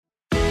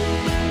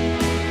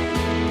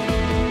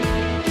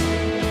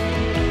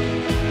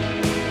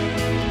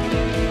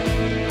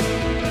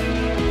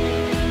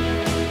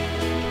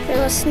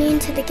listening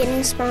to the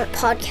Getting Smart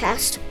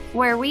podcast,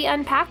 where we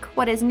unpack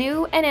what is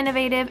new and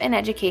innovative in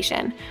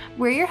education.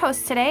 We're your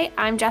hosts today.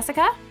 I'm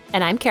Jessica.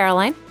 And I'm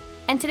Caroline.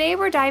 And today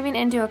we're diving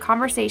into a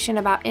conversation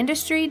about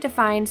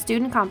industry-defined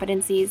student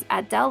competencies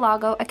at Del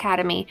Lago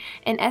Academy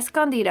in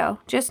Escondido,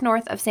 just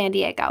north of San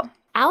Diego.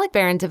 Alec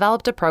Barron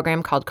developed a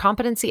program called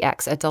Competency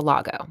X at Del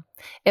Lago.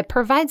 It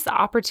provides the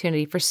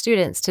opportunity for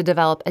students to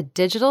develop a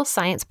digital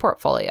science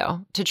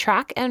portfolio to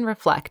track and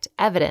reflect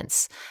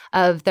evidence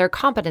of their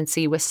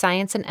competency with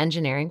science and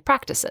engineering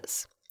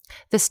practices.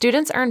 The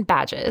students earn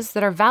badges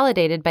that are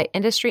validated by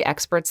industry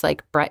experts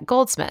like Brett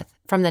Goldsmith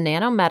from the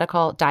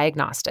Nanomedical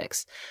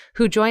Diagnostics,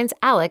 who joins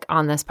Alec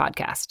on this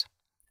podcast.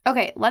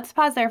 Okay, let's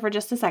pause there for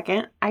just a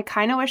second. I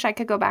kind of wish I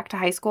could go back to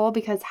high school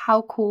because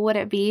how cool would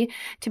it be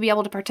to be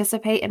able to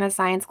participate in a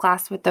science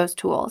class with those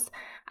tools?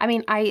 I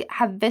mean, I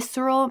have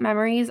visceral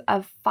memories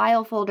of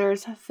file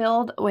folders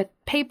filled with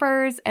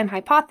papers and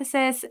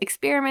hypothesis,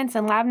 experiments,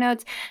 and lab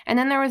notes. And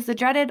then there was the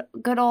dreaded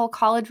good old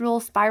college rule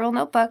spiral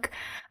notebook.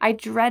 I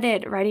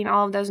dreaded writing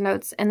all of those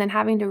notes and then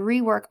having to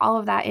rework all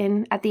of that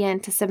in at the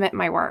end to submit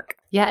my work.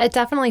 Yeah, it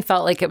definitely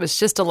felt like it was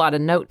just a lot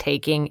of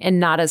note-taking and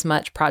not as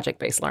much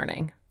project-based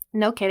learning.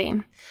 No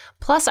kidding.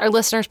 Plus, our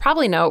listeners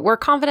probably know we're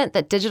confident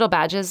that digital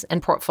badges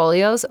and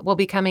portfolios will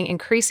be becoming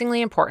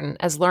increasingly important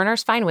as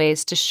learners find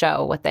ways to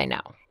show what they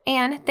know.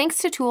 And thanks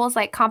to tools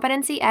like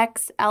Competency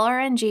X,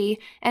 LRNG,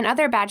 and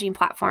other badging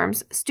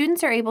platforms,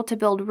 students are able to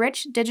build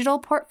rich digital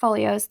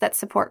portfolios that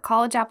support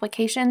college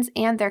applications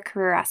and their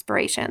career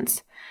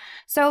aspirations.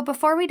 So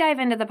before we dive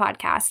into the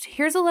podcast,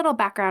 here's a little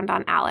background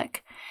on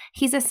Alec.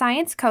 He's a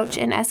science coach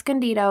in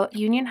Escondido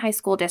Union High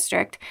School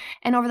District,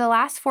 and over the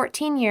last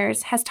 14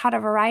 years has taught a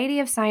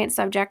variety of science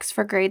subjects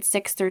for grades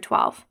 6 through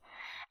 12.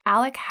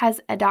 Alec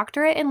has a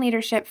doctorate in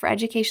leadership for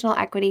educational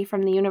equity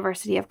from the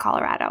University of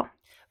Colorado.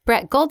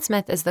 Brett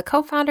Goldsmith is the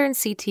co-founder and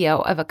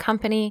CTO of a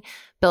company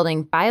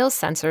building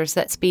biosensors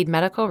that speed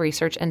medical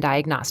research and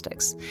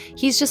diagnostics.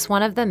 He's just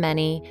one of the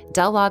many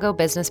Del Lago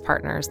business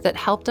partners that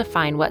help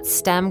define what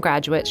STEM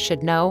graduates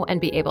should know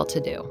and be able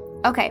to do.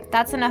 Okay,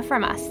 that's enough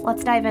from us.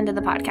 Let's dive into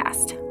the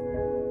podcast.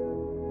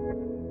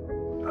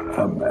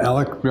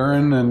 Alec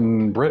Barron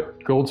and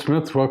Brett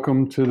Goldsmith,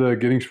 welcome to the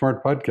Getting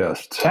Smart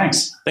podcast.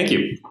 Thanks. Thank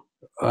you.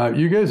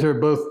 You guys are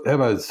both have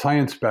a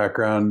science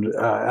background.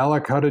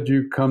 Alec, how did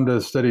you come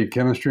to study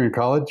chemistry in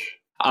college?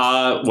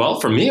 Well,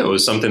 for me, it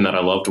was something that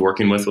I loved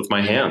working with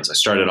my hands. I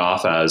started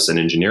off as an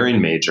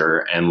engineering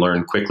major and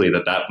learned quickly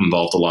that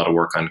involved a lot of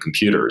work on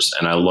computers.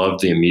 And I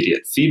loved the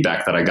immediate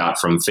feedback that I got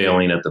from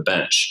failing at the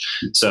bench.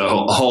 So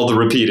all the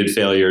repeated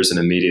failures and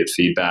immediate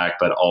feedback,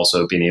 but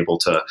also being able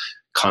to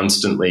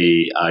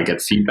constantly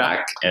get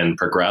feedback and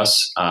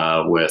progress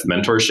with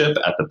mentorship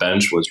at the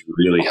bench was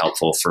really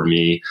helpful for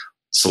me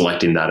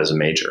selecting that as a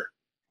major.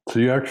 So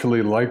you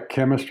actually like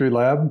chemistry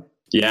lab?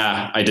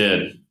 Yeah, I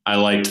did. I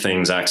liked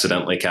things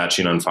accidentally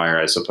catching on fire,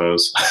 I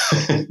suppose.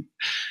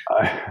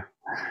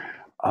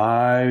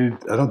 I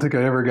don't think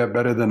I ever got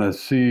better than a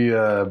C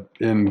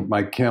in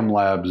my chem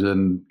labs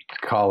in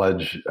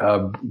college.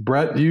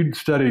 Brett, you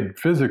studied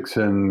physics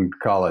in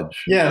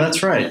college. Yeah,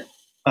 that's right.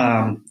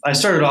 I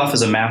started off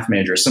as a math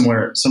major,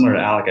 similar to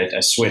Alec. I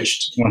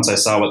switched once I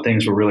saw what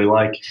things were really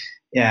like.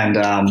 And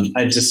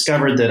I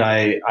discovered that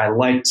I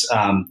liked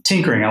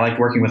tinkering. I liked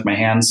working with my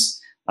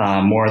hands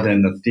more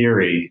than the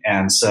theory.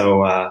 And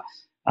so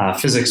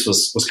physics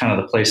was kind of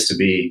the place to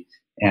be.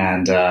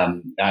 And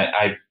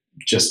I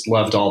just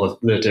loved all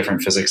the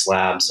different physics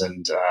labs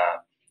and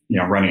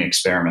running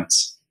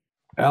experiments.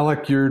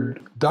 Alec, your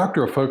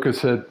doctoral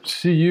focus at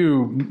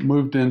CU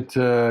moved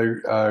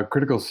into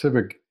critical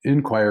civic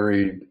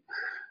inquiry,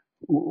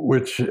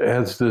 which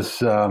has this,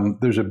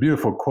 there's a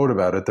beautiful quote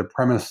about it, the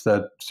premise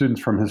that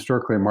students from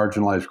historically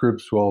marginalized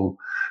groups will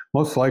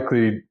most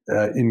likely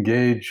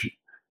engage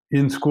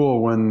in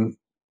school when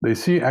they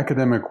see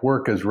academic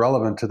work as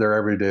relevant to their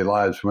everyday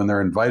lives, when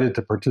they're invited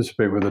to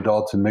participate with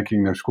adults in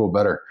making their school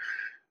better.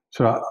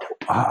 So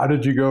how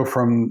did you go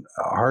from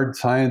hard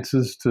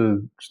sciences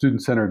to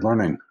student-centered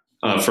learning?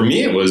 For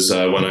me, it was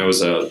when I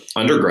was an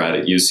undergrad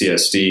at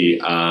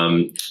UCSD,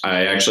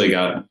 I actually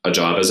got a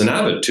job as an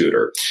Avid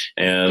tutor.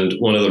 And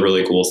one of the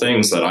really cool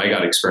things that I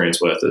got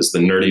experience with is the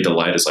nerdy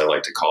delight, as I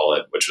like to call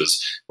it, which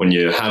was when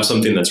you have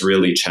something that's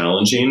really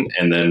challenging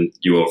and then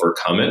you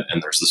overcome it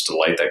and there's this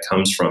delight that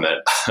comes from it.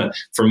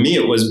 For me,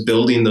 it was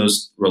building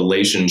those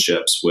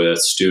relationships with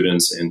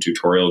students in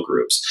tutorial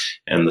groups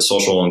and the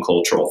social and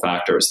cultural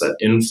factors that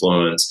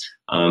influence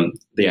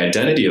the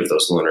identity of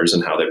those learners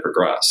and how they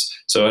progress.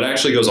 So it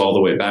actually goes all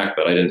the way back,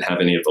 but I didn't have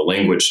any of the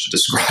language to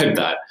describe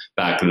that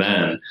back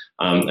then.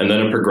 And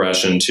then a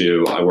progression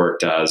to, I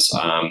worked as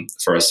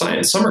for a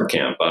science summer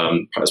camp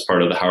as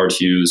part of the Howard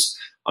Hughes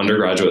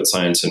undergraduate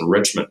science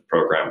enrichment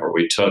program, where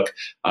we took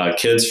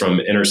kids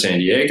from inner San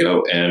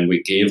Diego and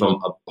we gave them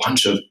a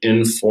bunch of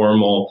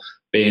informal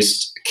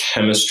based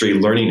chemistry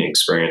learning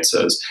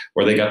experiences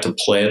where they got to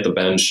play at the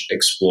bench,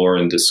 explore,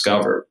 and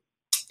discover.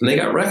 And they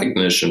got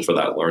recognition for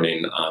that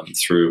learning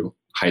through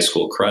high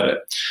school credit.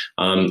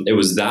 It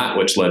was that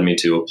which led me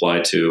to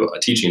apply to a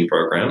teaching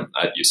program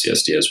at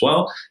UCSD as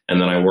well.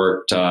 And then I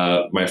worked,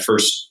 my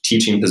first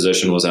teaching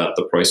position was at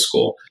the Preuss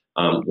School,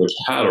 which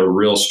had a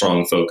real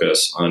strong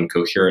focus on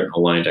coherent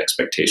aligned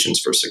expectations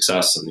for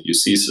success in the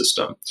UC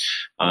system.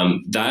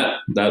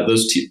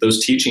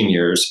 Those teaching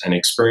years and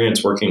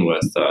experience working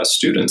with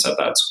students at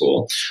that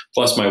school,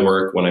 plus my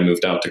work when I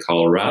moved out to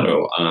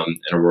Colorado in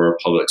Aurora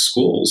Public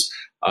Schools,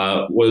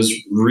 was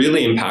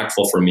really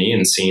impactful for me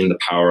in seeing the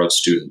power of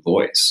student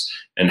voice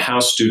and how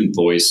student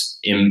voice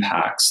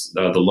impacts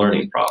the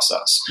learning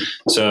process.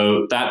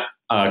 So that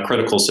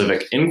critical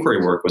civic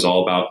inquiry work was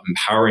all about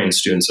empowering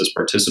students as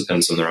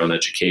participants in their own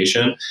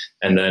education,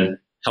 and then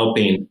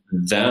helping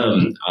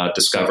them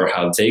discover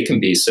how they can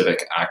be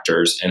civic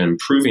actors and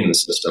improving the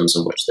systems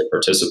in which they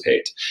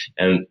participate.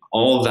 And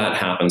all of that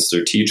happens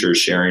through teachers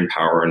sharing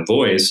power and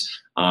voice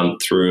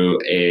through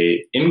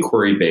a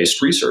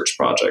inquiry-based research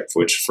project,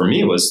 which for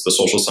me was the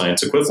social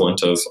science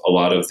equivalent of a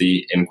lot of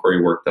the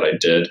inquiry work that I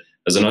did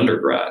as an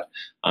undergrad.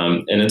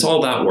 And it's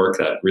all that work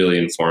that really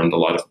informed a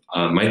lot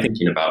of my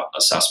thinking about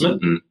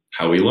assessment and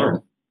how we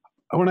learn.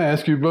 I want to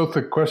ask you both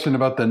a question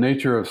about the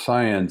nature of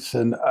science.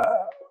 And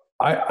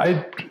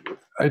I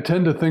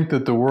tend to think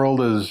that the world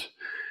is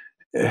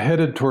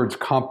headed towards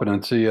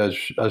competency as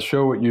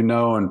show what you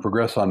know and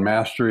progress on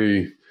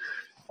mastery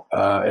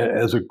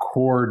as a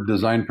core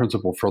design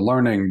principle for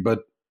learning.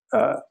 But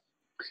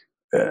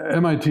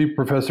MIT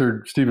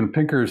professor Steven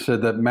Pinker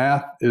said that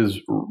math is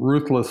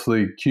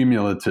ruthlessly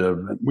cumulative.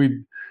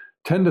 We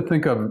tend to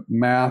think of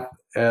math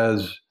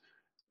as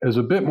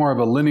a bit more of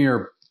a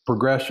linear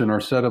progression or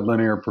set of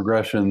linear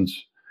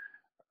progressions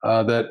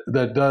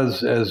that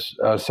does, as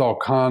Saul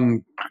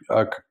Kahn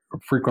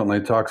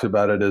frequently talks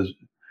about it,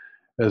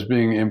 as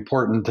being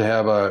important to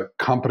have a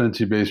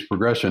competency-based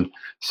progression.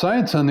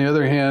 Science, on the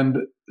other hand,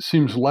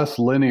 seems less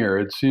linear.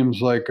 It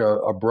seems like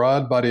a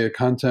broad body of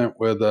content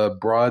with a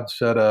broad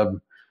set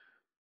of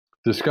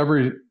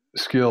discovery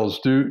skills.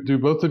 Do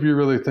both of you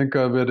really think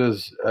of it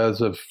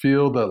as a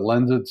field that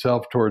lends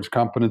itself towards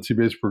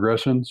competency-based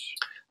progressions?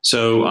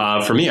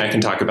 So for me, I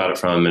can talk about it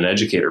from an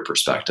educator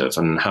perspective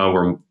and how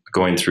we're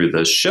going through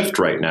the shift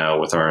right now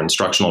with our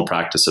instructional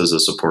practices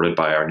as supported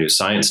by our new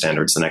science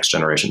standards, the next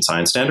generation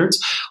science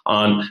standards,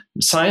 on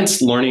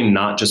science learning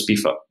not just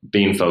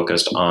being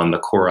focused on the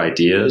core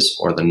ideas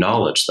or the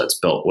knowledge that's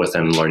built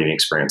within learning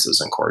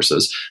experiences and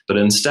courses, but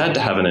instead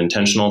to have an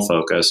intentional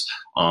focus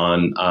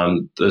on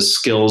the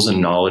skills and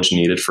knowledge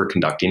needed for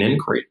conducting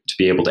inquiry, to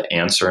be able to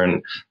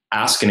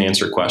ask and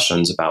answer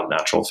questions about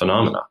natural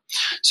phenomena.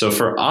 So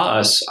for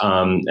us,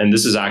 and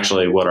this is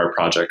actually what our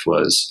project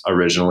was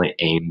originally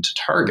aimed to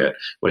target,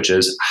 which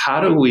is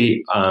how do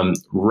we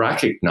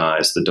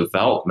recognize the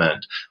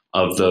development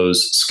of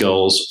those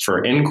skills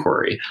for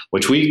inquiry,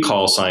 which we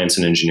call science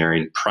and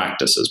engineering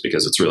practices,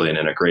 because it's really an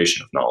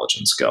integration of knowledge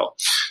and skill.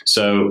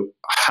 So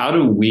how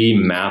do we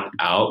map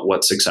out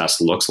what success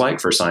looks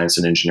like for science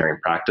and engineering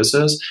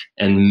practices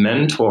and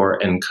mentor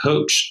and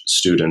coach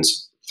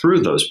students through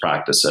those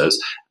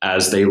practices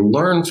as they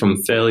learn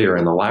from failure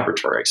in the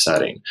laboratory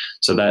setting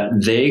so that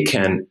they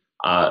can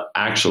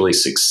actually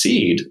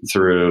succeed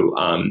through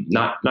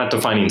not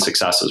defining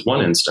success as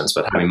one instance,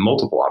 but having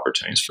multiple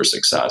opportunities for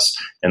success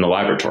in the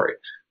laboratory.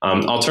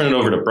 I'll turn it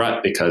over to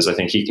Brett because I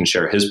think he can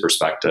share his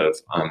perspective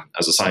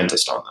as a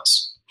scientist on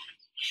this.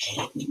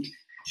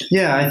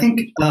 Yeah, I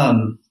think,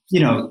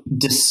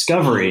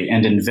 discovery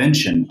and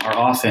invention are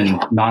often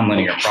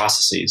nonlinear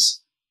processes.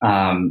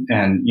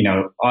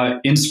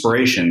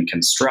 Inspiration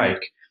can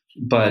strike,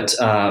 but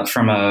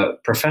from a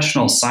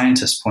professional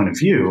scientist point of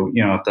view,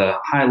 at the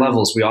high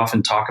levels, we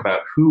often talk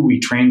about who we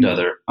trained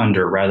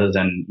under rather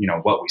than,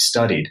 what we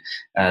studied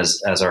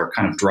as our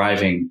kind of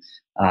driving,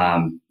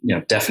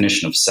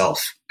 definition of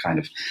self kind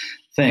of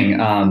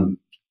thing.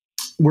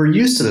 We're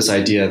used to this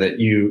idea that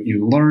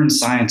you learn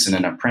science in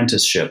an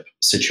apprenticeship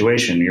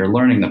situation. You're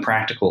learning the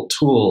practical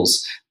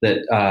tools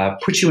that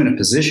put you in a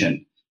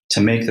position to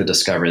make the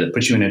discovery, that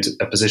puts you in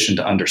a position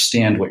to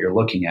understand what you're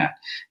looking at.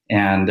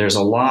 And there's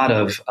a lot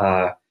of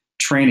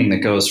training that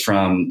goes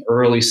from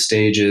early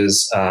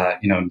stages,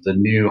 the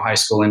new high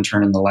school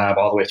intern in the lab,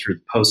 all the way through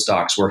the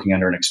postdocs working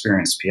under an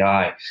experienced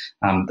PI.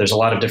 There's a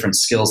lot of different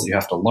skills that you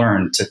have to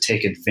learn to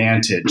take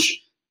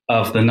advantage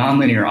of the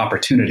nonlinear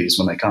opportunities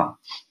when they come.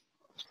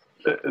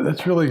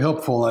 That's really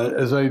helpful.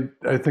 As I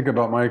think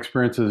about my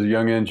experience as a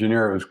young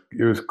engineer,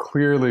 it was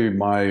clearly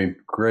my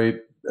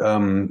great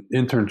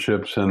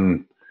internships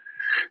and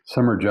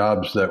summer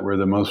jobs that were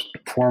the most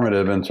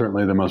formative and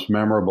certainly the most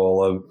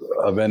memorable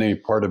of any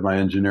part of my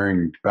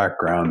engineering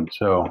background.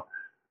 So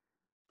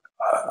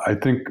I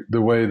think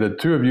the way the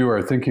two of you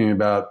are thinking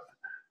about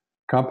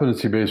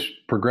competency-based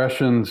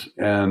progressions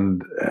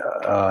and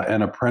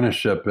an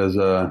apprenticeship as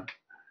a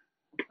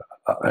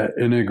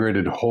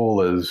integrated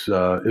whole is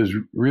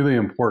really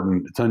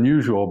important. It's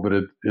unusual, but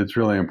it's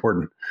really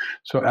important.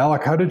 So,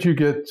 Alec, how did you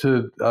get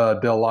to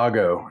Del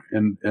Lago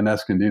in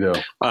Escondido?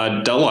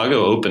 Del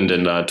Lago opened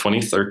in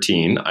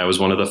 2013. I was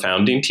one of the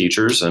founding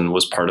teachers and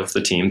was part of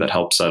the team that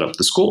helped set up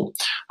the school.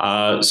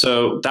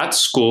 So that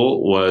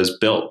school was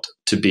built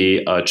to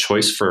be a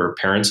choice for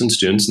parents and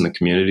students in the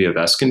community of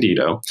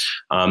Escondido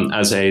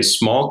as a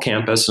small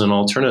campus and an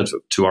alternative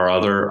to our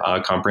other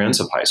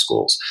comprehensive high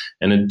schools,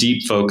 and a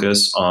deep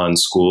focus on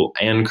school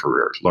and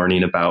career,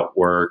 learning about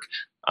work,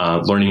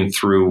 learning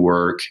through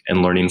work,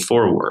 and learning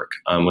for work,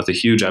 with a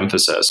huge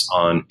emphasis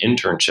on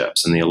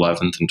internships in the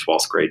 11th and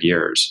 12th grade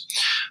years.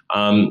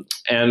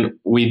 And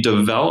we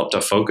developed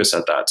a focus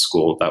at that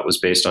school that was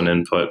based on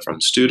input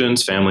from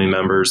students, family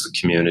members, the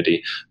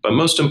community, but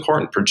most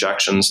important,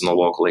 projections in the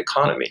local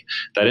economy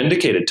that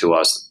indicated to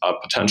us a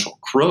potential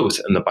growth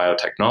in the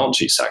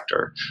biotechnology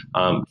sector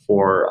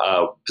for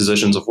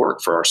positions of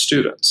work for our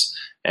students.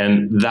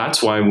 And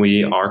that's why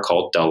we are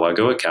called Del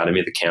Lago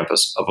Academy, the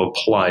campus of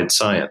applied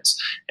science.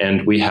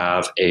 And we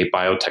have a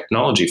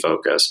biotechnology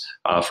focus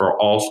for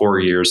all 4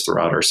 years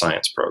throughout our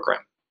science program.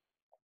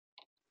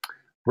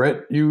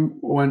 Brett, you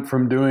went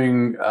from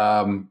doing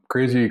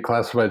crazy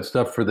classified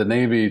stuff for the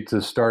Navy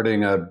to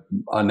starting a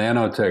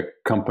nanotech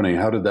company.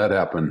 How did that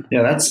happen?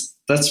 Yeah,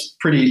 that's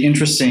pretty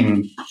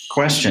interesting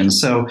question.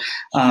 So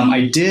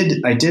I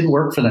did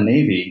work for the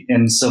Navy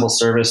in civil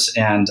service,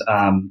 and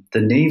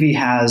the Navy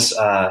has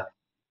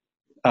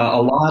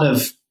a lot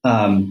of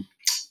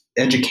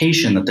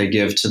education that they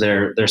give to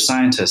their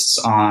scientists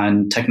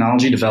on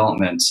technology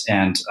development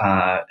and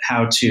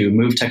how to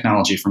move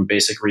technology from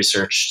basic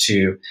research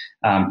to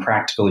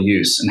practical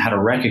use, and how to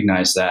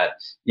recognize that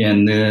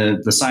in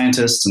the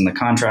scientists and the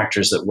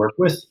contractors that work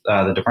with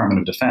the Department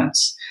of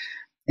Defense.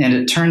 And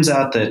it turns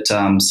out that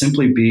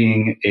simply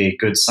being a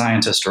good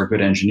scientist or a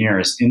good engineer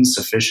is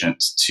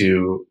insufficient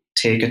to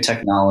take a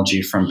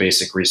technology from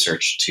basic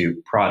research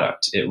to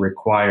product. It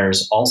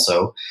requires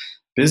also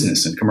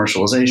business and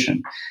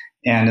commercialization.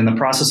 And in the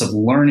process of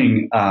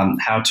learning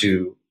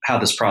how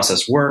this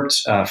process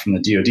worked from the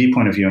DoD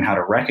point of view and how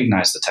to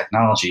recognize the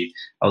technology,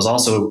 I was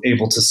also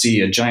able to see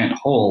a giant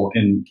hole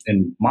in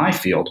my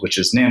field, which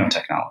is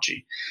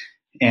nanotechnology.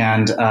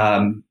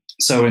 And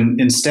so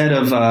instead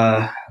of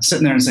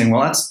sitting there and saying,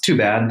 well, that's too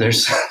bad,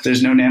 there's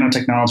no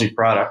nanotechnology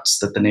products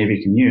that the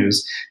Navy can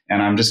use,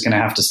 and I'm just going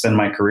to have to spend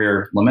my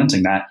career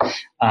lamenting that,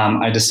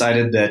 I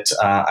decided that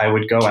I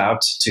would go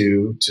out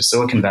to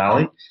Silicon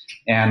Valley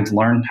and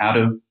learn how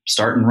to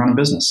start and run a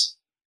business.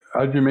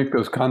 How did you make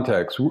those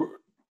contacts?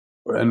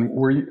 And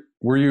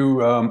were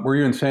you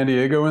in San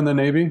Diego in the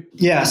Navy?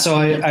 Yeah, so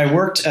I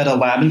worked at a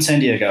lab in San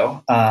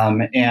Diego,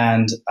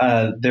 and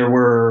there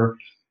were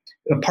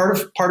part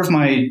of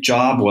my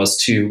job was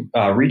to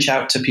reach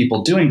out to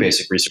people doing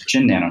basic research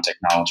in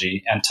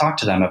nanotechnology and talk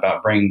to them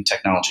about bringing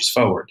technologies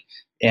forward.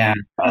 And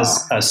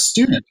as a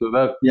student,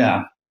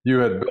 you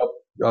had built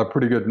a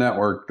pretty good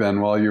network then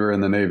while you were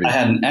in the Navy. I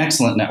had an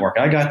excellent network.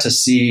 I got to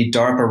see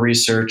DARPA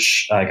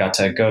research. I got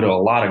to go to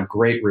a lot of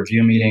great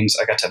review meetings.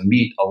 I got to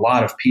meet a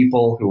lot of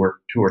people who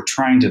were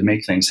trying to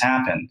make things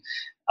happen.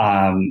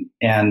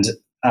 And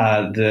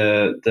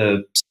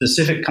the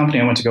specific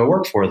company I went to go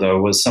work for,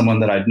 though, was someone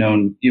that I'd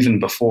known even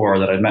before,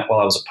 that I'd met while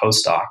I was a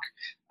postdoc,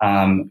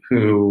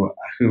 who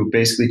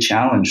basically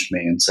challenged me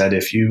and said,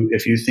 if you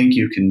think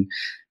you can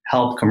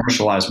help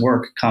commercialize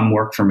work, come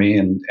work for me,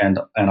 and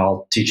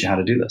I'll teach you how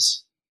to do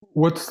this.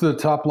 What's the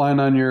top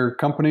line on your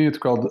company? It's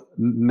called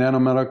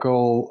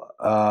Nanomedical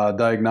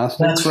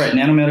Diagnostics? That's right,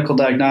 Nanomedical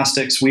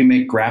Diagnostics. We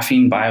make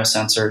graphene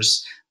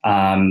biosensors.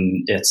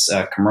 It's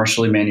a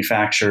commercially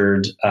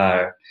manufactured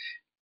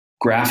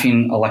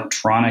graphene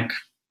electronic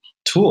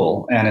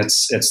tool, and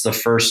it's the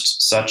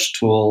first such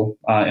tool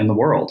in the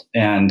world.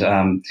 And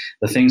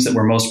the things that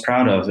we're most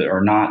proud of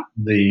are not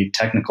the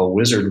technical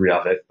wizardry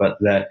of it, but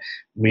that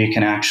we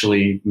can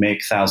actually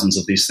make thousands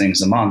of these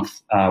things a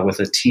month with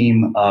a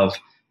team of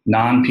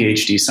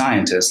non-PhD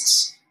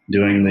scientists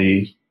doing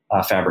the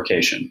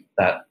fabrication.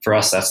 That, for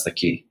us, that's the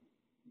key.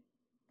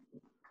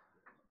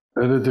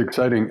 That is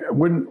exciting.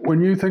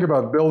 When you think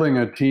about building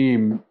a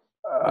team,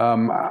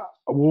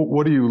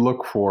 what do you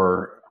look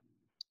for?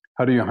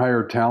 How do you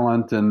hire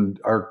talent, and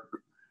are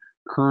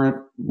current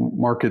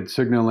market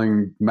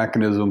signaling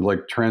mechanisms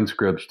like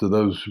transcripts, do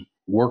those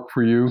work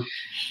for you?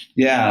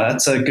 Yeah,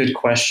 that's a good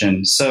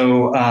question.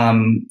 So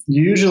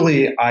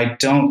usually I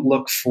don't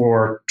look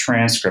for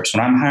transcripts.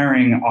 When I'm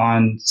hiring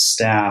on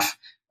staff,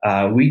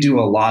 we do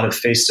a lot of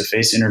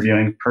face-to-face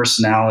interviewing.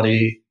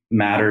 Personality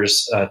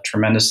matters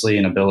tremendously,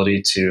 and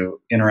ability to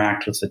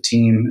interact with the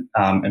team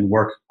and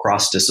work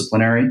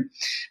cross-disciplinary.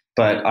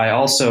 But I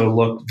also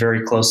look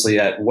very closely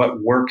at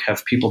what work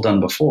have people done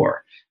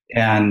before.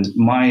 And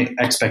my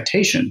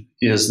expectation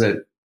is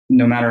that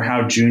no matter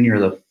how junior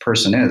the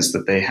person is,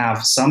 that they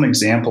have some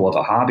example of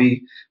a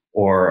hobby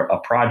or a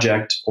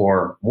project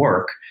or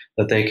work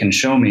that they can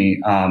show me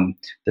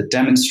that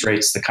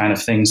demonstrates the kind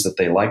of things that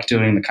they like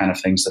doing, the kind of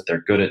things that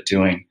they're good at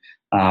doing.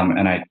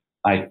 And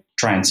I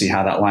try and see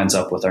how that lines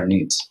up with our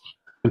needs.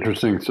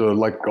 Interesting. So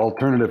like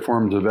alternative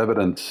forms of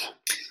evidence.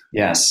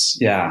 Yes.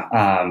 Yeah.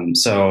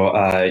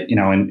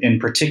 In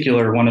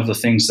particular, one of the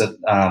things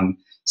that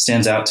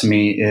stands out to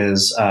me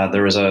is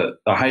there was a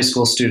high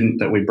school student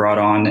that we brought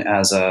on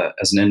as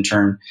an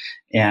intern.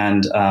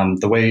 And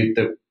the way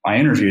that I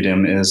interviewed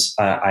him is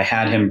I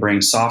had him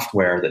bring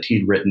software that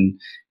he'd written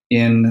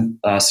in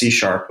C#,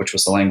 which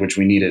was the language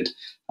we needed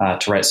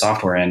to write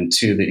software in,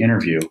 to the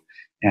interview.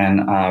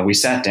 And we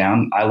sat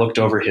down, I looked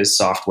over his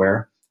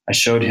software, I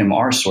showed him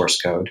our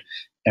source code,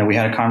 and we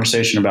had a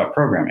conversation about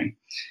programming.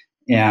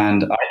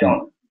 And I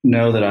don't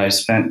know that I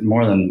spent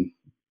more than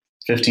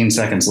 15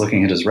 seconds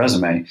looking at his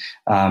resume,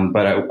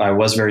 but I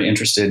was very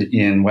interested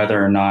in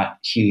whether or not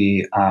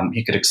he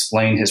could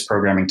explain his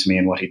programming to me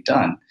and what he'd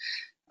done.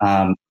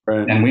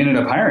 Right. And we ended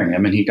up hiring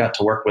him, and he got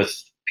to work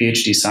with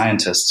PhD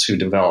scientists who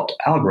developed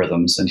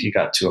algorithms, and he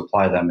got to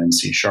apply them in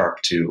C#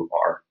 to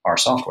our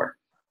software.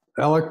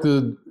 Alec,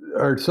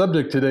 our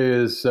subject today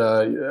is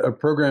a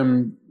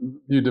program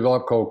you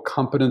developed called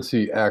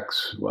Competency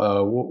X.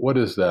 What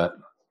is that?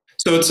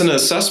 So it's an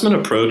assessment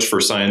approach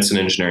for science and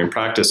engineering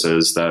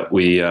practices that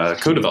we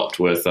co-developed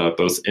with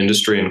both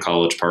industry and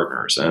college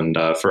partners. And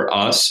for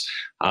us,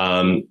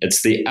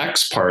 it's the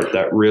X part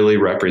that really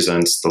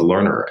represents the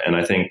learner. And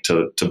I think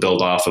to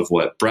build off of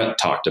what Brett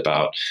talked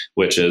about,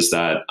 which is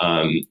that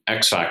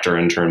X factor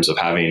in terms of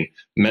having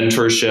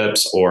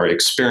mentorships or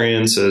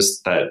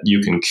experiences that you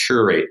can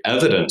curate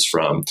evidence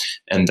from,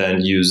 and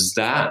then use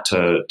that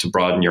to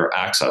broaden your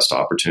access to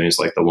opportunities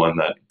like the one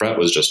that Brett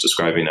was just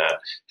describing at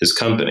his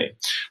company.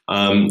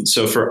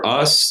 So for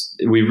us,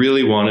 we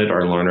really wanted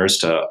our learners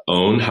to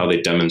own how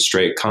they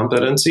demonstrate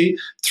competency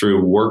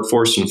through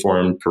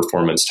workforce-informed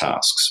performance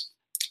tasks.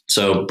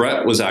 So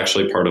Brett was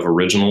actually part of an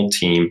original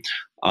team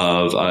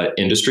of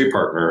industry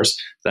partners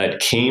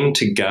that came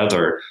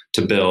together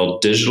to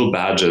build digital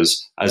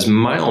badges as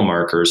mile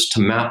markers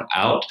to map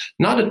out,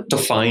 not to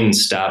define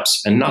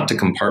steps and not to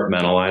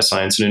compartmentalize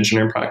science and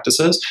engineering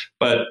practices,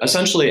 but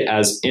essentially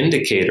as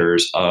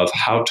indicators of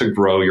how to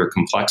grow your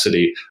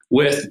complexity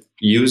with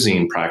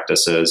using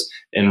practices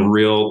in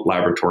real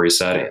laboratory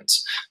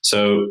settings.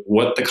 So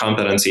what the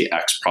Competency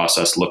X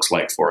process looks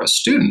like for a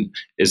student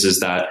is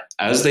that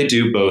as they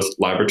do both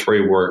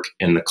laboratory work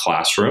in the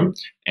classroom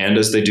and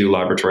as they do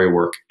laboratory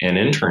work in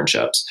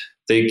internships,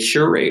 they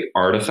curate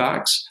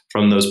artifacts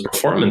from those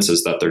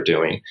performances that they're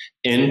doing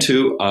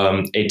into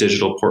a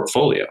digital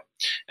portfolio.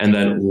 And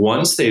then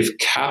once they've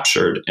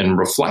captured and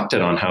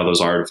reflected on how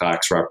those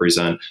artifacts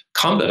represent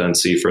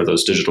competency for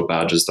those digital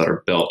badges that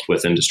are built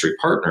with industry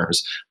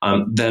partners,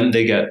 then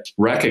they get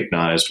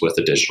recognized with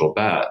a digital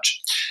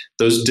badge.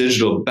 Those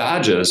digital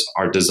badges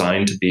are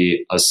designed to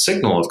be a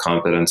signal of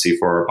competency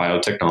for our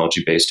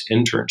biotechnology-based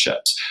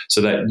internships so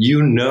that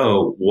you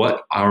know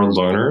what our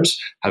learners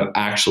have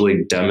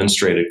actually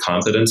demonstrated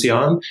competency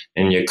on,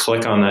 and you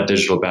click on that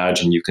digital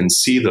badge and you can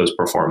see those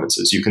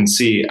performances. You can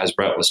see, as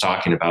Brett was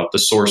talking about, the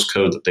source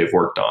code that they've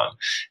worked on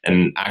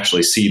and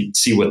actually see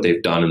what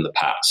they've done in the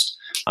past.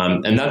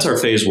 And that's our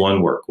phase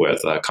 1 work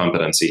with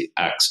Competency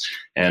X.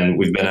 And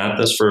we've been at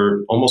this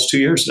for almost 2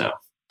 years now.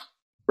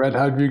 Brett,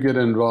 how did you get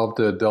involved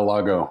at Del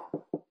Lago?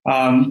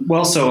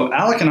 So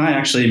Alec and I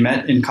actually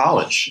met in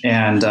college,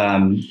 and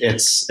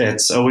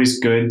it's always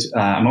good.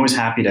 I'm always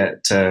happy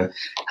to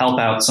help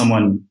out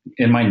someone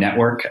in my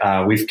network.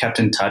 We've kept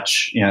in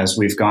touch as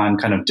we've gone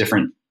kind of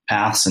different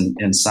paths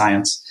in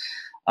science.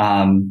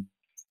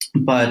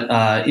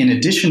 But in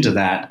addition to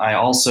that, I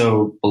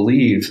also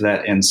believe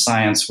that in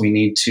science we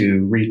need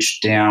to reach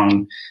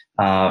down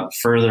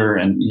further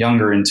and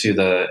younger into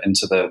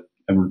the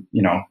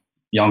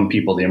young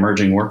people, the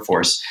emerging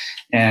workforce,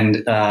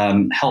 and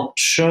help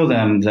show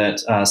them that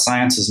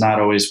science is not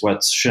always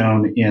what's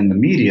shown in the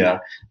media,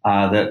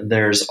 that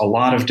there's a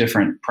lot of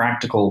different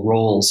practical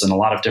roles and a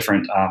lot of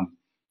different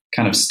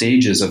kind of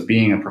stages of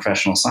being a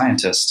professional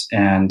scientist.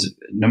 And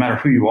no matter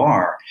who you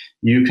are,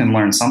 you can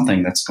learn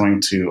something that's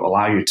going to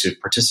allow you to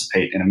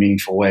participate in a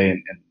meaningful way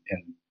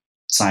in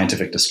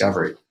scientific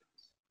discovery.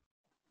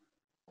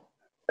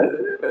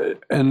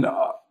 And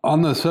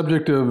on the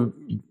subject of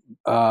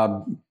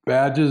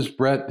badges,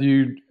 Brett,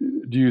 do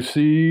you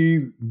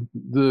see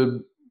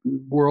the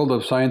world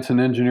of science and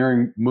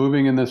engineering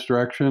moving in this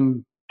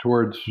direction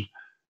towards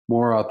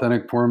more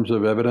authentic forms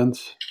of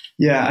evidence?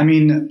 Yeah, I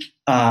mean,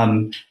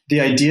 the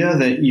idea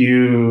that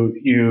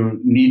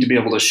you need to be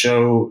able to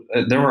show,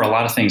 there were a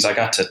lot of things. I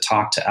got to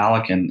talk to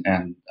Alec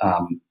and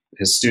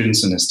his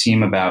students and his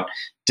team about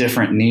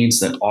different needs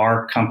that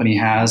our company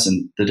has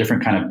and the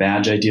different kind of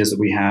badge ideas that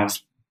we have.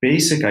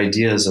 Basic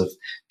ideas of,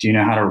 do you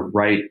know how to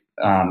write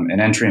an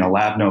entry in a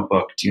lab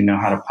notebook? Do you know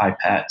how to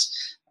pipette?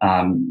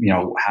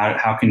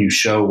 How can you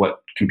show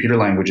what computer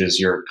languages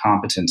you're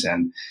competent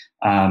in?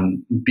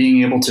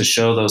 Being able to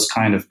show those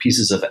kind of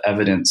pieces of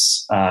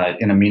evidence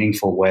in a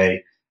meaningful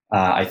way,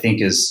 I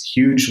think is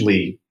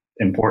hugely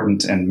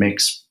important and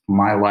makes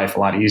my life a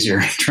lot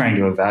easier trying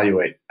to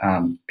evaluate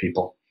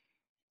people.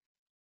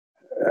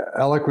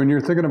 Alec, when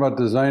you're thinking about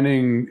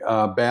designing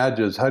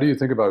badges, how do you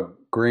think about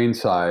grain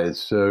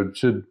size. So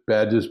should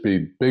badges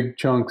be big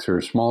chunks or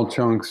small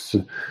chunks?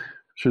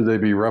 Should they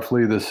be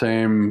roughly the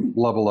same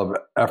level of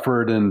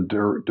effort and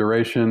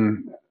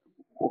duration?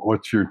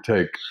 What's your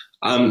take?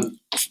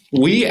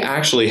 We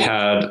actually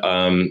had,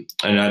 and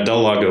at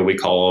Del Lago, we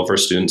call all of our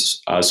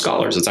students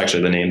scholars. It's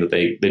actually the name that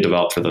they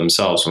developed for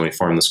themselves when we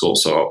formed the school.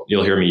 So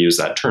you'll hear me use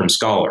that term,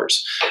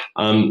 scholars.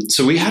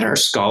 So we had our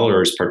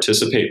scholars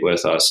participate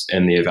with us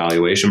in the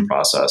evaluation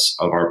process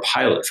of our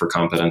pilot for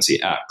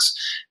Competency X.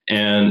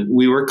 And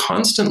we were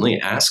constantly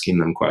asking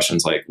them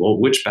questions like, well,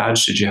 which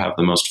badge did you have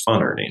the most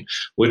fun earning?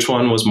 Which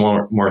one was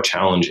more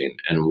challenging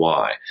and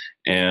why?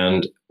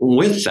 And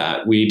with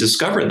that, we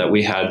discovered that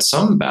we had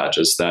some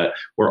badges that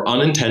were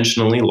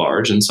unintentionally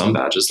large and some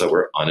badges that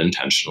were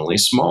unintentionally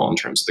small in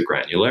terms of the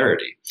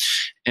granularity.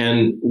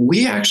 And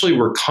we actually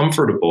were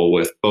comfortable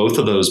with both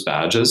of those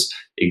badges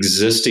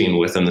existing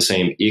within the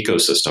same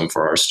ecosystem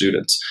for our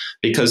students,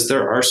 because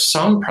there are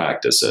some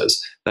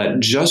practices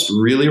that just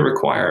really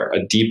require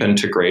a deep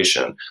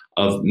integration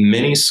of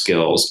many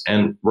skills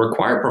and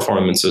require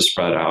performances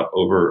spread out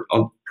over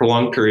a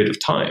prolonged period of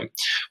time,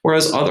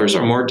 whereas others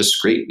are more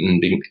discrete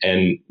and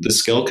the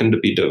skill can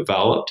be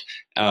developed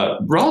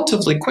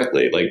relatively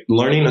quickly. Like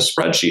learning a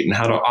spreadsheet and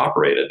how to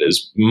operate it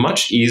is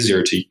much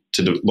easier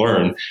to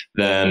learn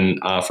than,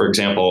 for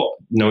example,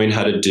 knowing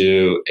how to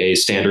do a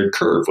standard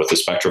curve with a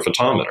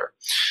spectrophotometer.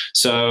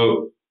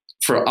 So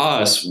for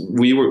us,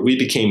 we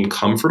became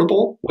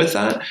comfortable with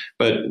that,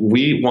 but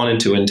we wanted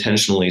to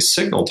intentionally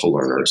signal to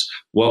learners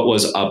what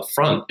was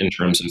upfront in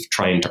terms of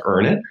trying to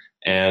earn it.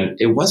 And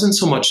it wasn't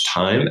so much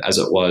time as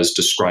it was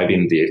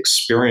describing the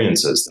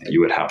experiences that you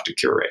would have to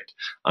curate.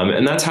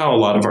 And that's how a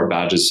lot of our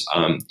badges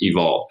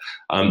evolve.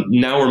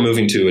 Now we're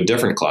moving to a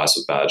different class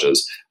of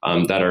badges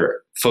that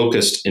are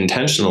focused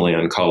intentionally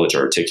on college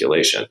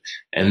articulation.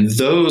 And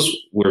those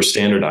we're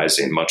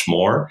standardizing much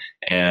more.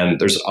 And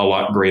there's a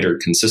lot greater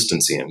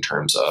consistency in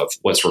terms of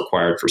what's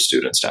required for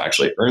students to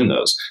actually earn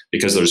those,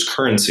 because there's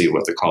currency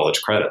with the college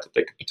credit that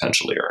they could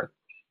potentially earn.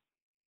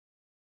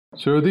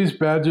 So are these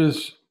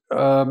badges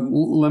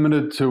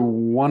limited to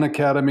one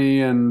academy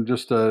and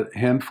just a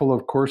handful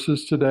of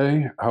courses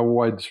today? How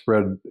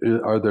widespread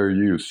are their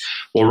use?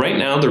 Well, right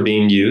now they're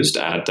being used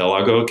at Del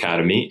Lago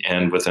Academy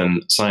and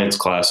within science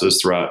classes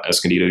throughout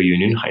Escondido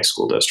Union High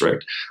School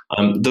District.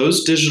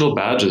 Those digital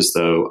badges,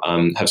 though,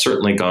 have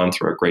certainly gone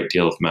through a great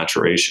deal of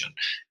maturation.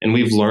 And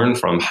we've learned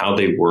from how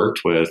they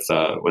worked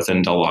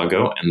within Del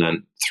Lago and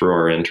then through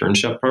our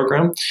internship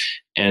program.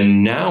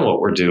 And now what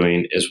we're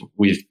doing is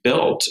we've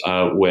built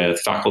with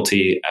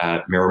faculty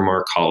at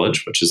Miramar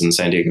College, which is in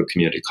San Diego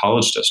Community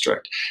College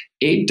District,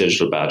 8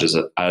 digital badges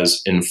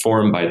as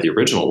informed by the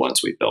original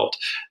ones we built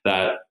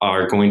that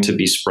are going to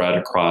be spread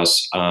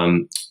across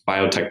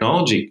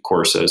biotechnology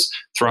courses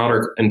throughout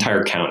our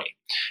entire county.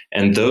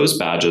 And those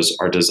badges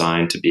are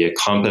designed to be a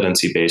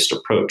competency-based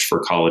approach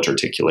for college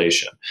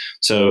articulation.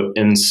 So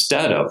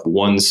instead of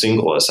one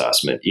single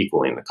assessment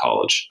equaling the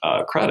college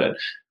credit,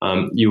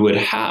 you would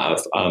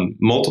have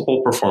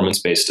multiple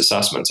performance-based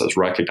assessments as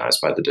recognized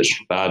by the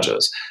digital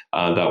badges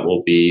that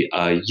will be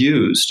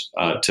used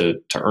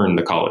to earn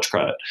the college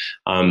credit.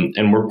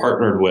 And we're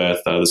partnered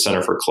with the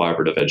Center for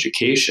Collaborative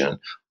Education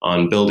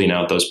on building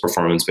out those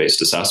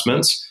performance-based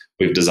assessments.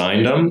 We've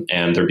designed them,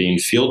 and they're being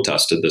field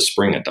tested this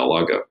spring at Del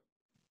Lago.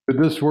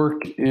 Could this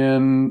work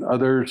in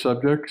other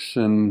subjects,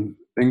 in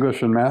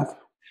English and math?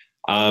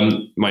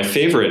 My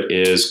favorite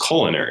is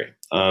culinary.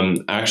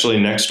 Actually,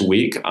 next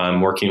week,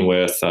 I'm working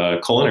with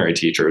culinary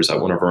teachers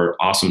at one of our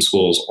awesome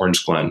schools,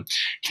 Orange Glen.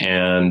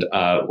 And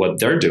what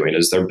they're doing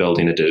is they're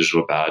building a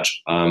digital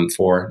badge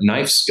for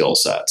knife skill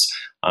sets.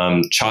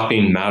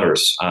 Chopping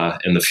matters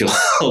in the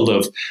field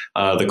of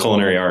the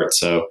culinary arts.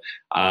 So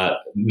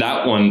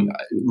that one,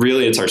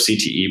 really, it's our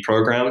CTE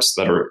programs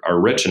that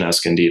are rich in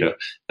Escondido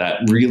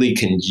that really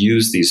can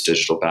use these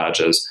digital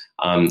badges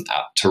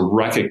to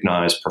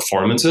recognize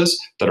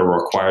performances that are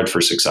required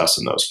for success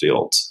in those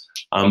fields.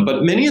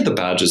 But many of the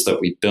badges that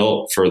we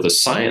built for the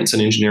science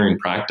and engineering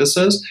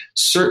practices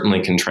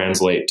certainly can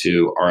translate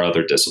to our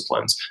other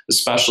disciplines,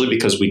 especially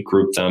because we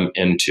group them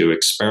into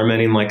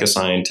experimenting like a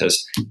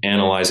scientist,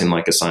 analyzing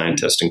like a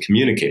scientist, and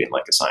communicating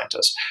like a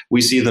scientist.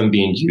 We see them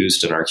being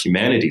used in our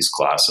humanities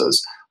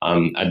classes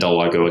at Del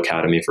Lago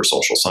Academy for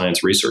social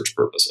science research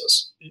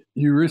purposes.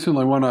 You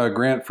recently won a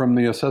grant from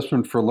the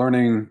Assessment for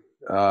Learning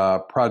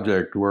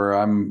project, where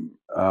I'm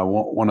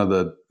one of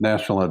the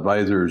national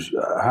advisors.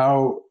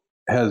 How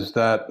has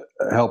that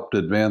helped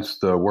advance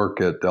the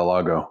work at Del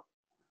Lago?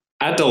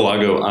 At Del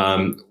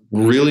Lago,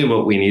 really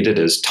what we needed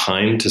is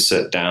time to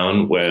sit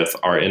down with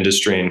our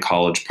industry and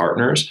college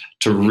partners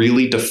to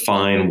really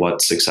define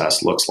what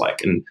success looks like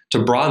and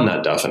to broaden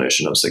that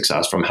definition of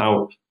success from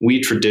how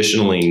we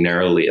traditionally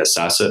narrowly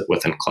assess it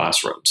within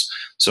classrooms.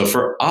 So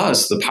for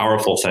us, the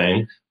powerful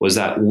thing was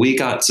that we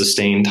got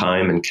sustained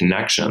time and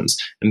connections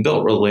and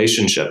built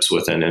relationships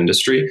within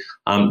industry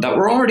that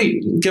were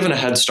already given a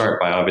head start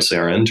by obviously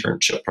our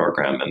internship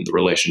program and the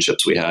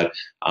relationships we had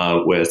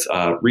with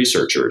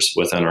researchers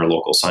within our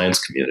local science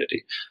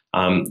community.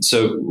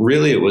 So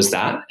really it was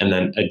that. And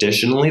then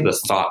additionally, the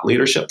thought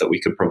leadership that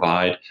we could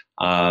provide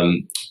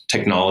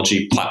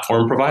technology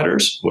platform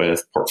providers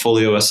with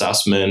portfolio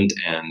assessment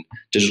and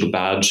digital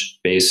badge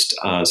based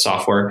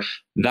software.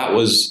 That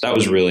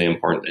was really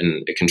important,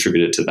 and it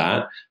contributed to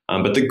that.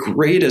 But the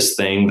greatest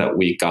thing that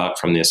we got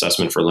from the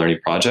Assessment for Learning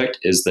project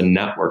is the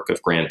network of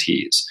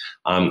grantees.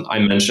 I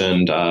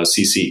mentioned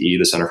CCE,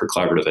 the Center for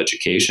Collaborative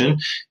Education.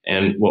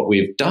 And what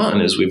we've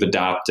done is we've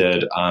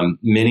adapted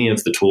many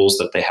of the tools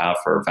that they have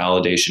for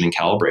validation and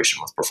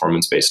calibration with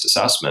performance-based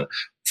assessment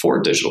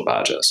for digital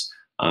badges.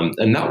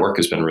 And that work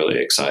has been really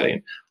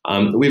exciting.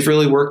 We've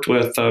really worked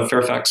with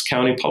Fairfax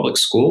County Public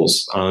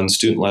Schools on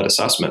student-led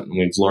assessment, and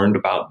we've learned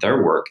about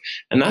their work.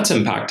 And that's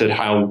impacted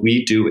how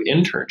we do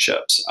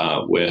internships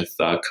with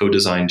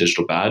co-designed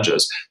digital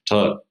badges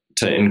to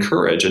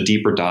encourage a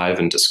deeper dive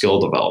into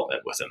skill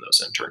development within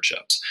those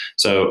internships.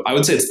 So I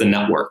would say it's the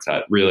network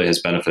that really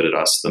has benefited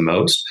us the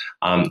most,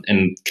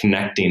 and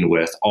connecting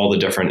with all the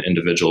different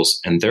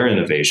individuals and their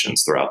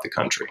innovations throughout the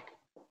country.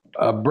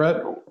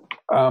 Brett,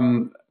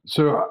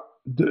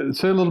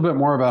 say a little bit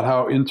more about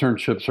how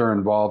internships are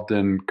involved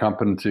in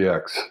Competency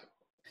X.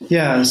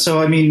 Yeah,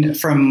 so I mean,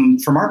 from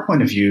our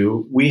point of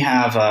view, we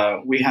have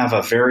a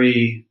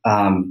very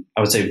I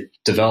would say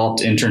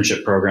developed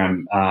internship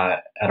program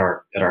at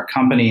our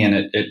company, and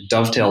it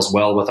dovetails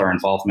well with our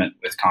involvement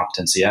with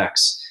Competency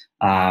X.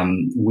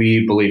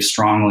 We believe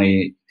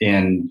strongly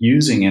in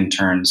using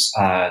interns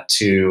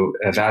to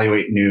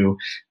evaluate new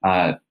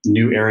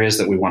areas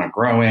that we want to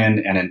grow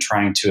in, and in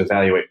trying to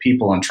evaluate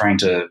people and trying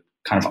to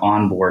kind of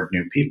onboard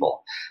new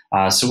people.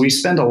 So we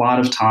spend a lot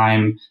of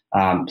time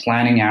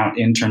planning out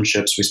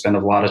internships. We spend a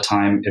lot of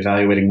time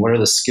evaluating what are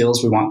the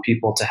skills we want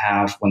people to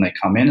have when they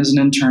come in as an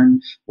intern,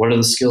 what are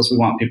the skills we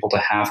want people to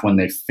have when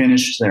they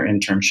finish their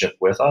internship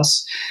with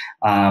us.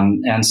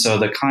 And so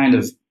the kind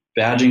of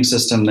badging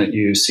system that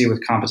you see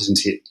with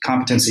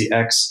Competency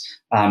X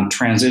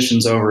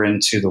transitions over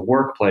into the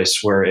workplace,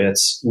 where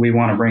we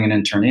want to bring an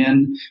intern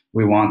in.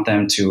 We want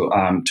them to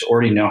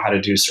already know how to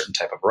do a certain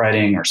type of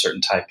writing or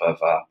certain type of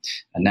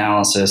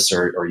analysis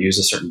or use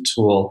a certain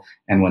tool.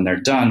 And when they're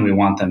done, we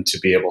want them to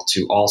be able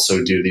to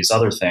also do these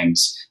other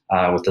things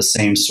with the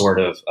same sort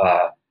of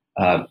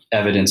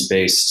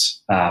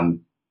evidence-based,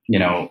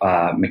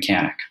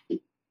 mechanic.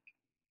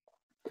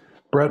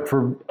 Brett,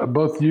 for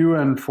both you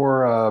and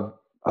for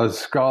a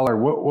scholar,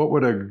 what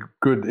would a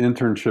good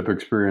internship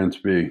experience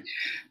be?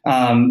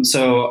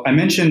 So I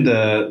mentioned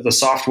the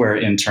software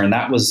intern.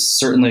 That was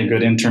certainly a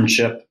good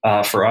internship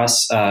for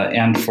us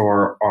and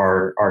for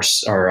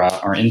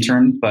our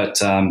intern. But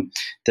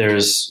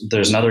there's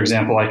another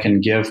example I can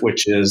give,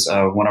 which is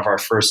one of our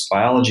first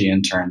biology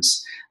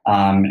interns,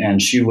 and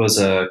she was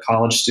a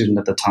college student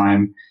at the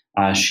time.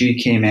 She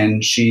came in.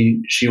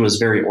 She was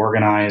very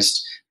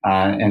organized,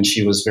 and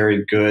she was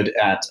very good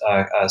at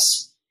a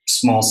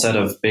small set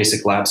of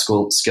basic lab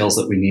skills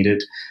that we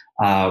needed.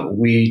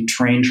 We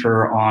trained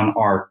her on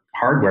our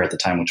hardware at the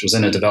time, which was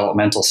in a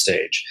developmental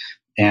stage.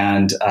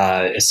 And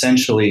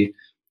essentially,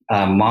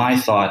 my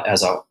thought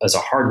as a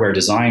hardware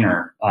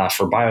designer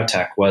for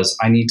biotech was,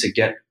 I need to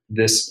get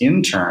this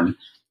intern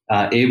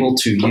able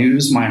to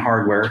use my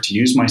hardware, to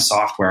use my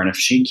software. And if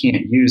she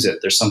can't use it,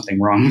 there's something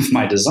wrong with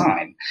my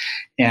design.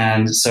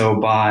 And so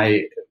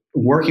by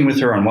working with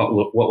her on what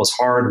was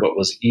hard, what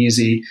was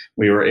easy,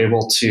 we were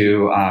able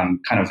to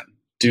kind of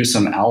do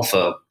some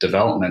alpha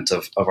development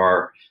of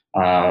our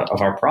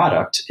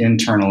product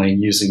internally,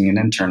 using an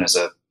intern as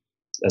a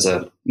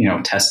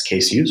test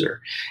case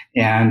user.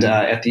 And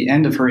at the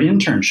end of her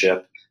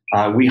internship,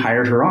 we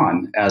hired her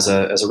on as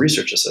a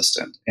research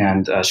assistant,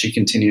 and she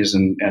continues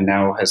and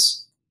now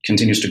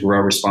continues to grow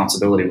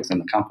responsibility within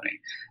the company.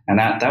 And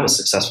that was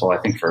successful, I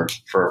think, for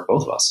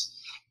both of us.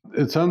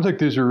 It sounds like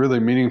these are really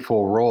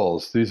meaningful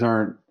roles. These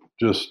aren't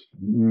just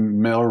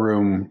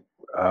mailroom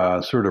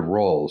sort of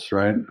roles,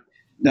 right?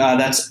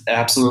 That's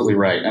absolutely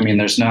right. I mean,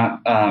 there's not.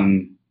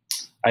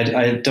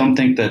 I don't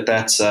think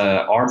that's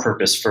our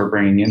purpose for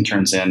bringing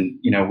interns in.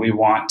 We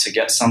want to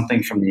get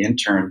something from the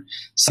intern.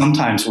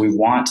 Sometimes we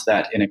want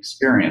that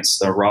inexperience,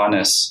 the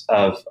rawness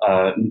of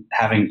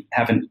having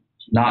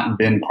not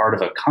been part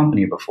of a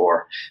company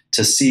before,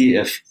 to see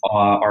if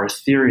our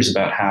theories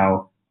about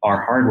how our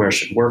hardware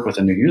should work with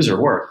a new user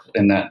work.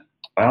 In that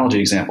biology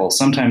example,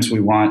 sometimes we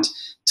want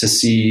to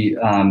see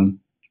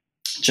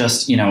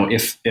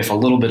if a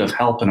little bit of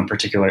help in a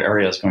particular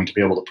area is going to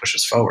be able to push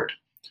us forward.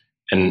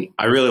 And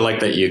I really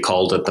like that you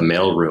called it the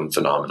mailroom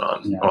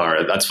phenomenon. Yeah.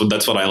 Or that's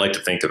what I like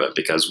to think of it,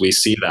 because we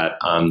see that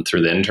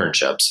through the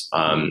internships,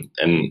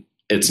 and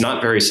it's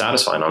not very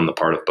satisfying on the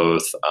part of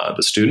both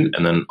the student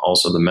and then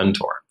also the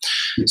mentor.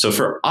 So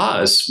for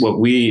us, what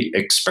we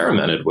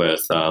experimented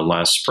with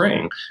last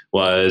spring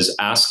was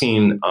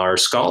asking our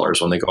scholars,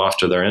 when they go off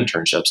to their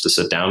internships, to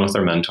sit down with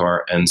their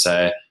mentor and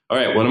say, all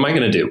right, what am I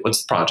going to do?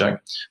 What's the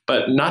project?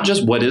 But not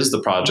just what is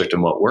the project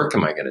and what work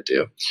am I going to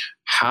do?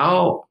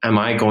 How am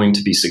I going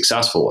to be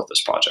successful with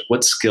this project?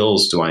 What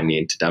skills do I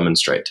need to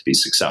demonstrate to be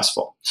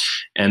successful?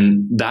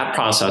 And that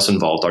process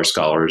involved our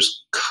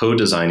scholars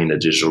co-designing a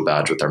digital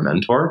badge with their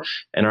mentor.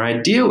 And our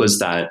idea was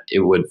that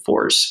it would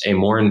force a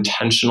more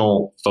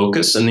intentional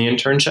focus in the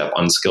internship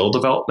on skill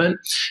development,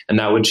 and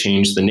that would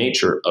change the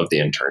nature of the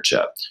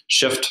internship,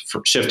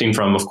 shifting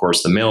from, of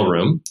course, the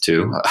mailroom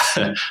to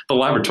the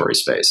laboratory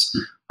space.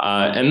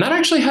 And that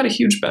actually had a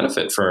huge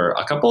benefit for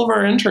a couple of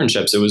our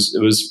internships. It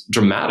was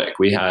dramatic.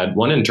 We had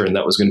one intern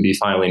that was going to be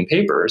filing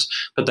papers,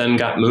 but then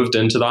got moved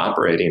into the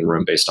operating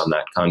room based on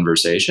that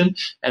conversation,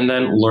 and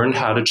then learned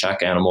how to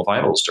check animal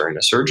vitals during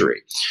a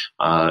surgery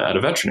at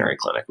a veterinary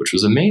clinic, which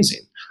was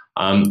amazing.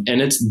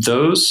 And it's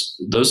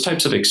those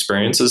types of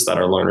experiences that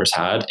our learners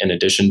had, in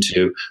addition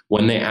to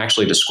when they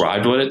actually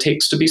described what it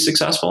takes to be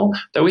successful,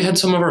 that we had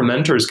some of our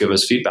mentors give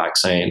us feedback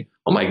saying,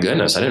 oh my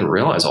goodness, I didn't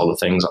realize all the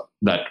things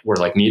that were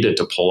needed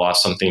to pull off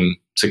something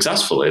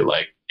successfully,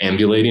 like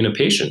ambulating a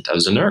patient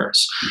as a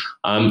nurse.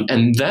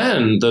 And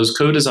then those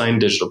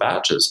co-designed digital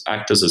badges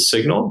act as a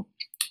signal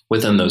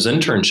within those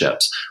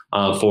internships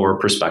for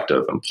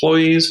prospective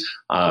employees,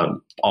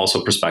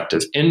 also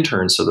prospective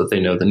interns, so that they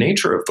know the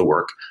nature of the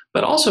work,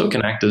 but also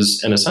can act as,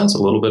 in a sense,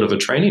 a little bit of a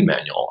training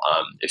manual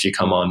if you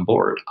come on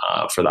board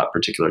for that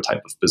particular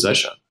type of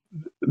position.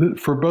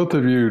 For both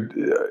of you,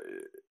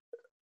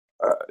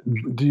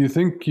 do you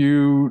think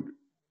you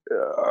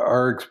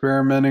are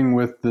experimenting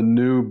with the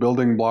new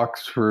building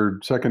blocks for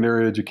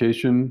secondary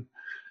education?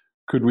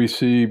 Could we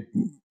see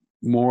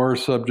more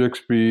subjects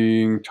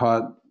being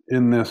taught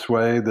in this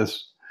way,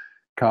 this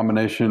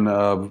combination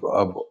of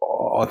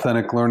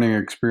authentic learning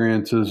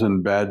experiences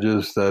and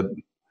badges that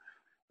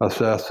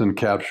assess and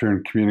capture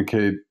and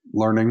communicate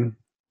learning?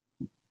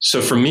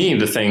 So for me,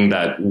 the thing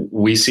that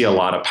we see a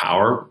lot of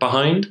power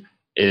behind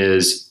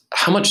is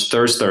how much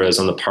thirst there is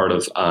on the part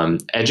of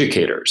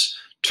educators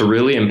to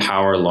really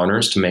empower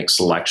learners to make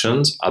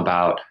selections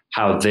about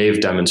how they've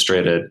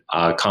demonstrated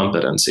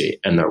competency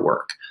in their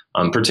work,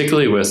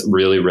 particularly with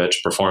really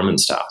rich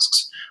performance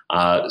tasks.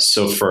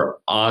 So for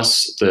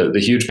us, the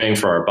huge bang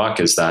for our buck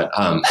is that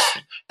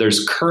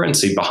there's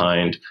currency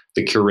behind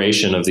the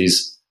curation of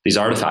these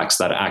artifacts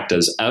that act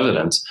as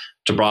evidence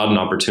to broaden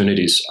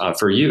opportunities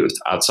for youth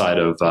outside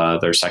of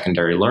their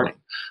secondary learning,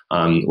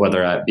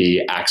 whether that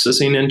be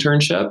accessing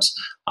internships,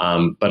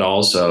 but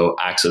also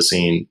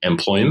accessing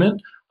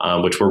employment,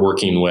 which we're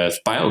working with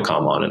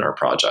Biocom on in our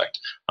project.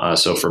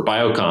 So for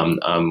Biocom,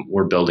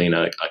 we're building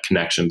a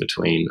connection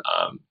between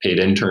paid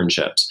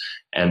internships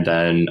and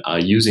then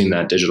using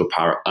that digital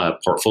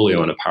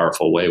portfolio in a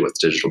powerful way with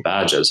digital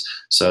badges,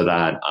 so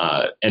that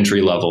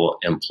entry-level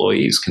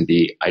employees can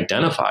be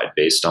identified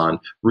based on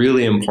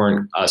really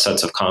important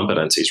sets of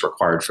competencies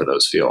required for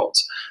those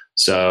fields.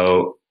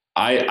 So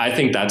I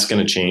think that's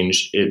going to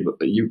change.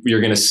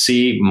 You're going to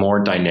see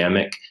more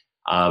dynamic,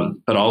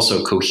 but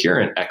also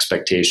coherent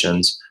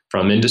expectations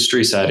from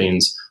industry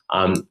settings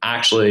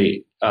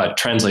actually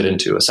translate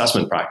into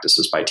assessment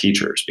practices by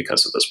teachers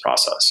because of this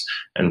process.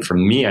 And for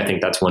me, I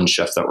think that's one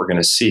shift that we're going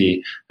to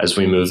see as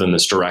we move in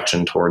this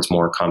direction towards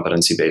more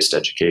competency-based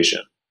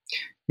education.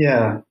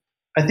 Yeah,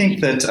 I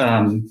think that,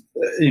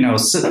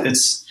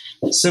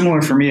 it's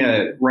similar for me,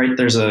 right?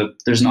 There's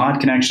an odd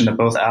connection that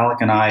both Alec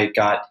and I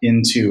got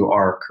into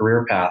our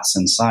career paths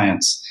in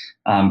science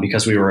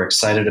because we were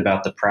excited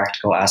about the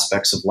practical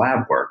aspects of lab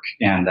work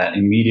and that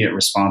immediate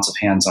response of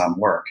hands-on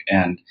work.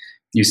 And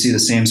you see the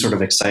same sort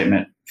of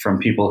excitement from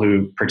people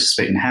who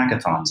participate in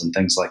hackathons and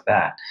things like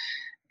that.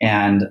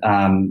 And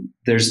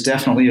there's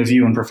definitely a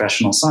view in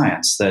professional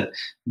science that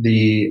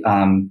the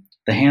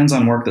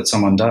hands-on work that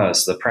someone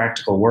does, the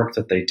practical work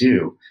that they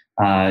do,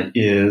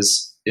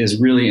 is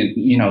really,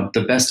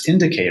 the best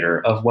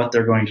indicator of what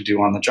they're going to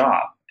do on the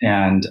job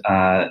and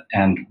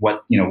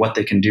what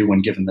they can do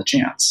when given the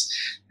chance.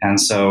 And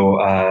so,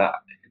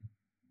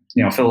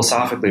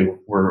 philosophically,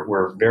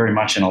 we're very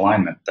much in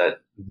alignment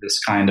that this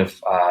kind of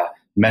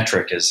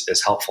metric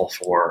is helpful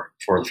for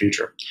the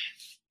future.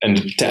 And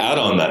to add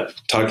on that,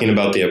 talking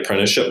about the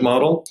apprenticeship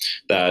model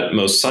that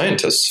most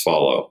scientists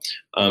follow,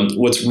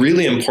 what's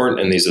really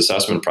important in these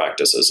assessment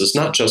practices is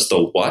not just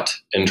the what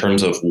in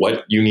terms of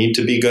what you need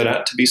to be good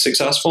at to be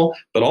successful,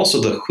 but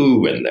also the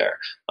who in there.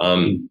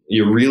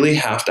 You really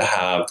have to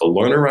have the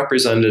learner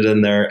represented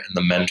in there and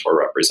the mentor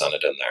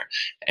represented in there.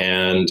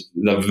 And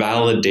the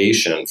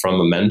validation from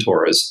a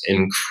mentor is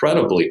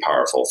incredibly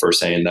powerful for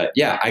saying that,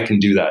 yeah, I can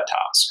do that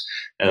task.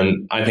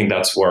 And I think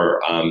that's where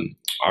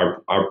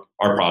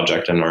our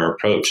project and our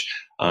approach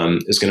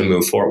is going to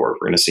move forward.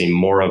 We're going to see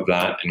more of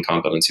that in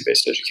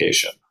competency-based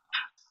education.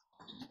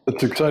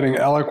 That's exciting.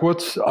 Alec,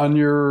 what's on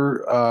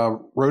your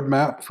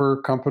roadmap for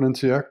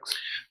Competency X?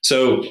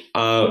 So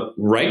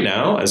right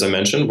now, as I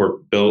mentioned,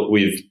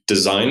 we've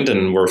designed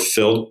and we're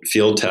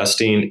field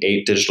testing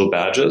 8 digital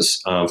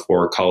badges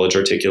for college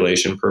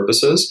articulation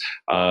purposes.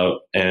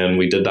 And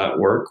we did that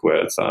work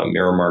with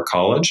Miramar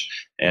College.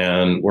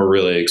 And we're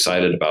really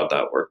excited about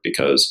that work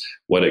because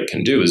what it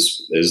can do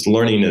is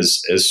learning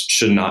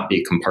should not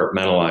be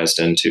compartmentalized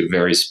into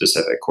very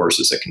specific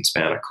courses. It can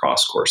span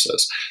across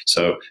courses.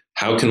 So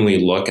how can we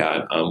look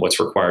at what's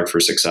required for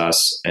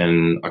success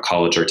in a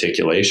college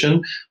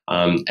articulation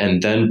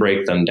and then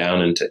break them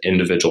down into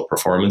individual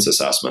performance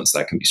assessments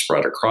that can be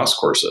spread across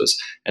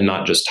courses and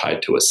not just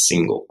tied to a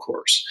single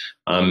course.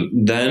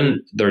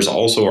 Then there's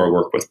also our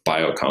work with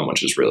Biocom,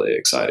 which is really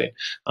exciting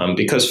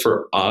because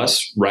for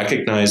us,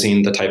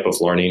 recognizing the type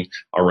of learning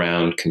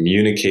around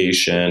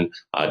communication,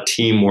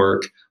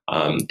 teamwork,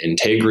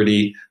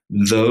 integrity,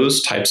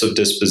 those types of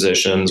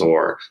dispositions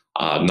or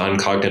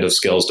non-cognitive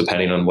skills,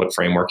 depending on what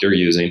framework you're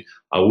using,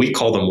 we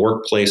call them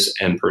workplace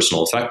and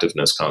personal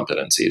effectiveness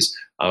competencies.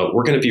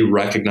 We're going to be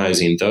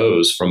recognizing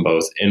those from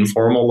both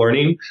informal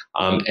learning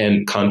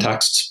and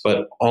contexts,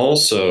 but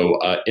also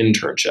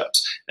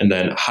internships. And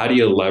then how do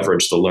you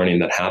leverage the learning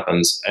that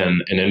happens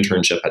in an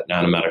internship at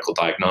Nanomedical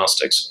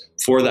Diagnostics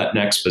for that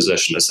next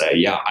position to say,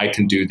 yeah, I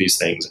can do these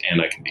things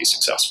and I can be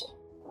successful.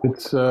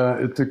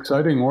 It's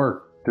exciting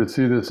work to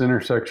see this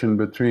intersection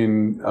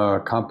between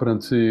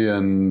competency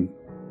and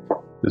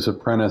this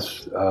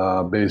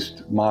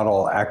apprentice-based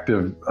model,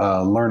 active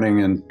learning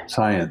in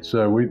science.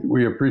 So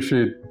we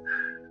appreciate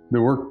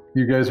the work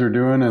you guys are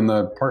doing and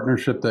the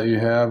partnership that you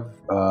have.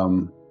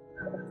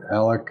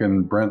 Alec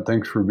and Brent,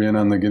 thanks for being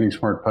on the Getting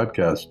Smart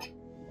podcast.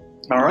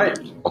 All right.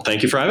 Well,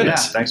 thank you for having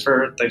us. Thanks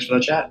for the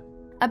chat.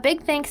 A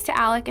big thanks to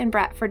Alec and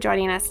Brett for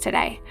joining us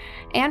today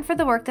and for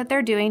the work that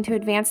they're doing to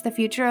advance the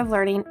future of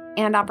learning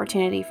and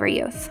opportunity for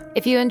youth.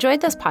 If you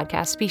enjoyed this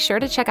podcast, be sure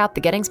to check out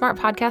the Getting Smart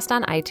podcast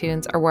on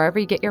iTunes or wherever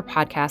you get your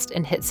podcast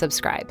and hit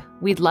subscribe.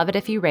 We'd love it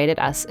if you rated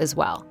us as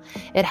well.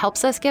 It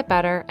helps us get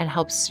better and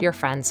helps your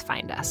friends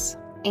find us.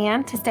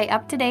 And to stay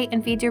up to date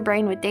and feed your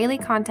brain with daily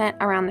content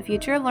around the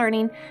future of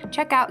learning,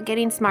 check out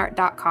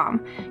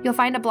gettingsmart.com. You'll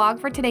find a blog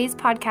for today's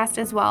podcast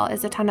as well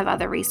as a ton of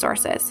other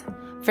resources.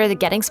 For the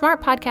Getting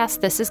Smart podcast,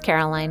 this is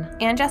Caroline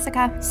and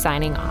Jessica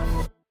signing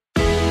off.